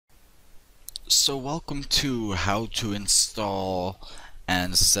So welcome to how to install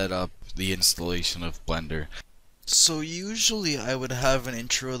and set up the installation of Blender. So usually I would have an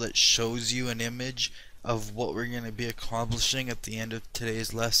intro that shows you an image of what we're going to be accomplishing at the end of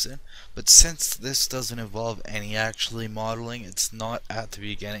today's lesson, but since this doesn't involve any actually modeling, it's not at the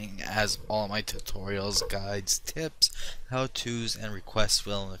beginning as all my tutorials, guides, tips, how-tos, and requests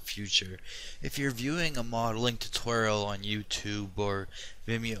will in the future. If you're viewing a modeling tutorial on YouTube or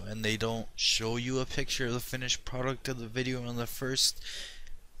Vimeo and they don't show you a picture of the finished product of the video in the first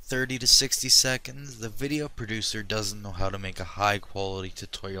 30 to 60 seconds, the video producer doesn't know how to make a high quality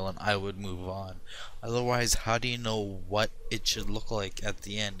tutorial and I would move on. Otherwise, how do you know what it should look like at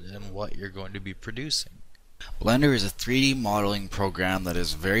the end and what you're going to be producing? Blender is a 3D modeling program that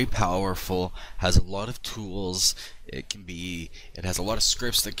is very powerful, has a lot of tools, it has a lot of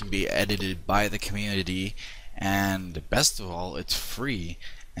scripts that can be edited by the community, and best of all, it's free.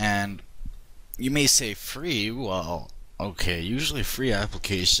 And you may say free, well, okay, usually free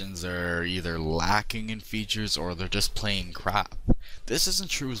applications are either lacking in features or they're just plain crap. This isn't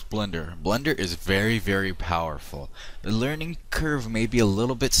true with Blender. Blender is very, very powerful. The learning curve may be a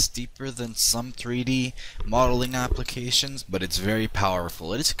little bit steeper than some 3D modeling applications, but it's very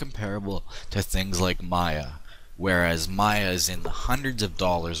powerful. It is comparable to things like Maya, whereas Maya is in the hundreds of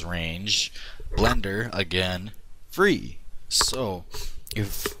dollars range. Blender, again, free. So,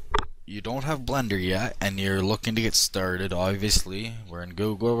 if you don't have Blender yet and you're looking to get started, obviously we're in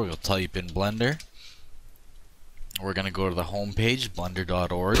Google, we're going to type in Blender, we're going to go to the home page,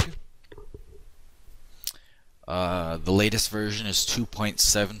 blender.org. The latest version is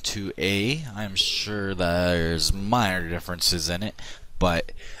 2.72a. I'm sure there's minor differences in it,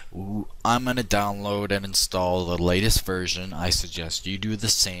 but I'm going to download and install the latest version. I suggest you do the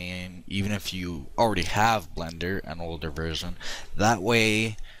same even if you already have Blender, an older version. That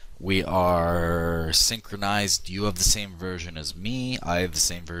way we are synchronized. You have the same version as me, I have the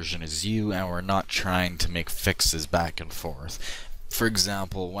same version as you, and we're not trying to make fixes back and forth. For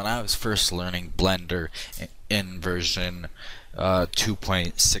example, when I was first learning Blender in version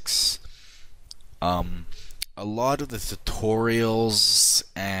 2.6, a lot of the tutorials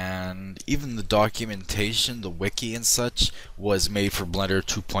and even the documentation, the wiki and such, was made for Blender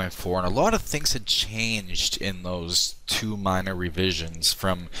 2.4, and a lot of things had changed in those two minor revisions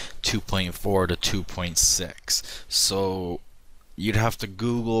from 2.4 to 2.6. So you'd have to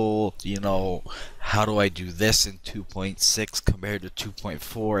Google, how do I do this in 2.6 compared to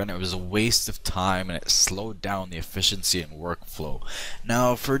 2.4, and it was a waste of time and it slowed down the efficiency and workflow.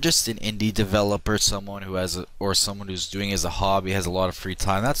 Now, for just an indie developer, someone who's doing it as a hobby, has a lot of free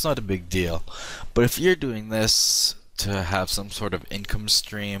time, that's not a big deal. But if you're doing this to have some sort of income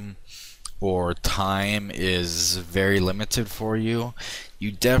stream, or time is very limited for you,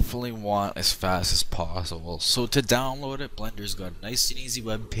 you definitely want as fast as possible. So to download it, Blender's got a nice and easy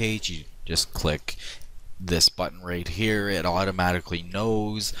web page. You just click this button right here. It automatically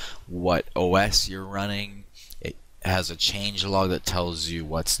knows what OS you're running. It has a changelog that tells you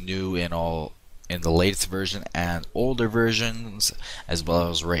what's new in the latest version and older versions, as well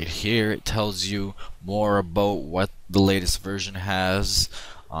as right here it tells you more about what the latest version has.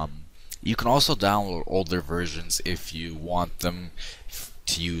 You can also download older versions if you want them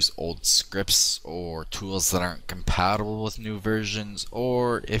to use old scripts or tools that aren't compatible with new versions,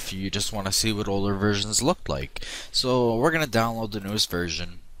 or if you just want to see what older versions look like. So we're going to download the newest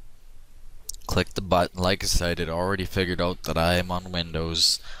version. Click the button. Like I said, it already figured out that I am on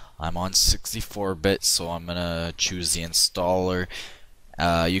Windows. I'm on 64-bit, so I'm going to choose the installer.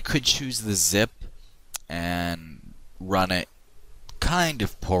 You could choose the zip and run it kind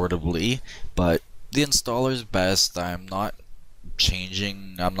of portably, but the installer is best. I'm not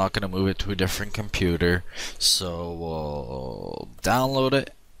going to move it to a different computer, so we'll download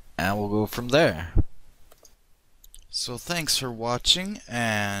it and we'll go from there. So thanks for watching,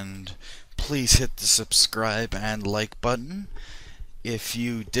 and please hit the subscribe and like button. If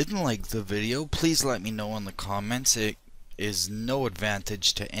you didn't like the video, please let me know in the comments. It is no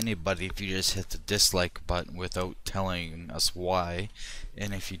advantage to anybody if you just hit the dislike button without telling us why.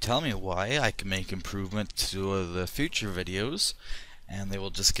 And if you tell me why, I can make improvements to the future videos, and they will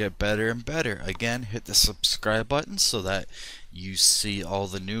just get better and better. Again, hit the subscribe button so that you see all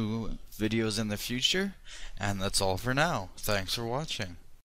the new videos in the future. And that's all for now. Thanks for watching.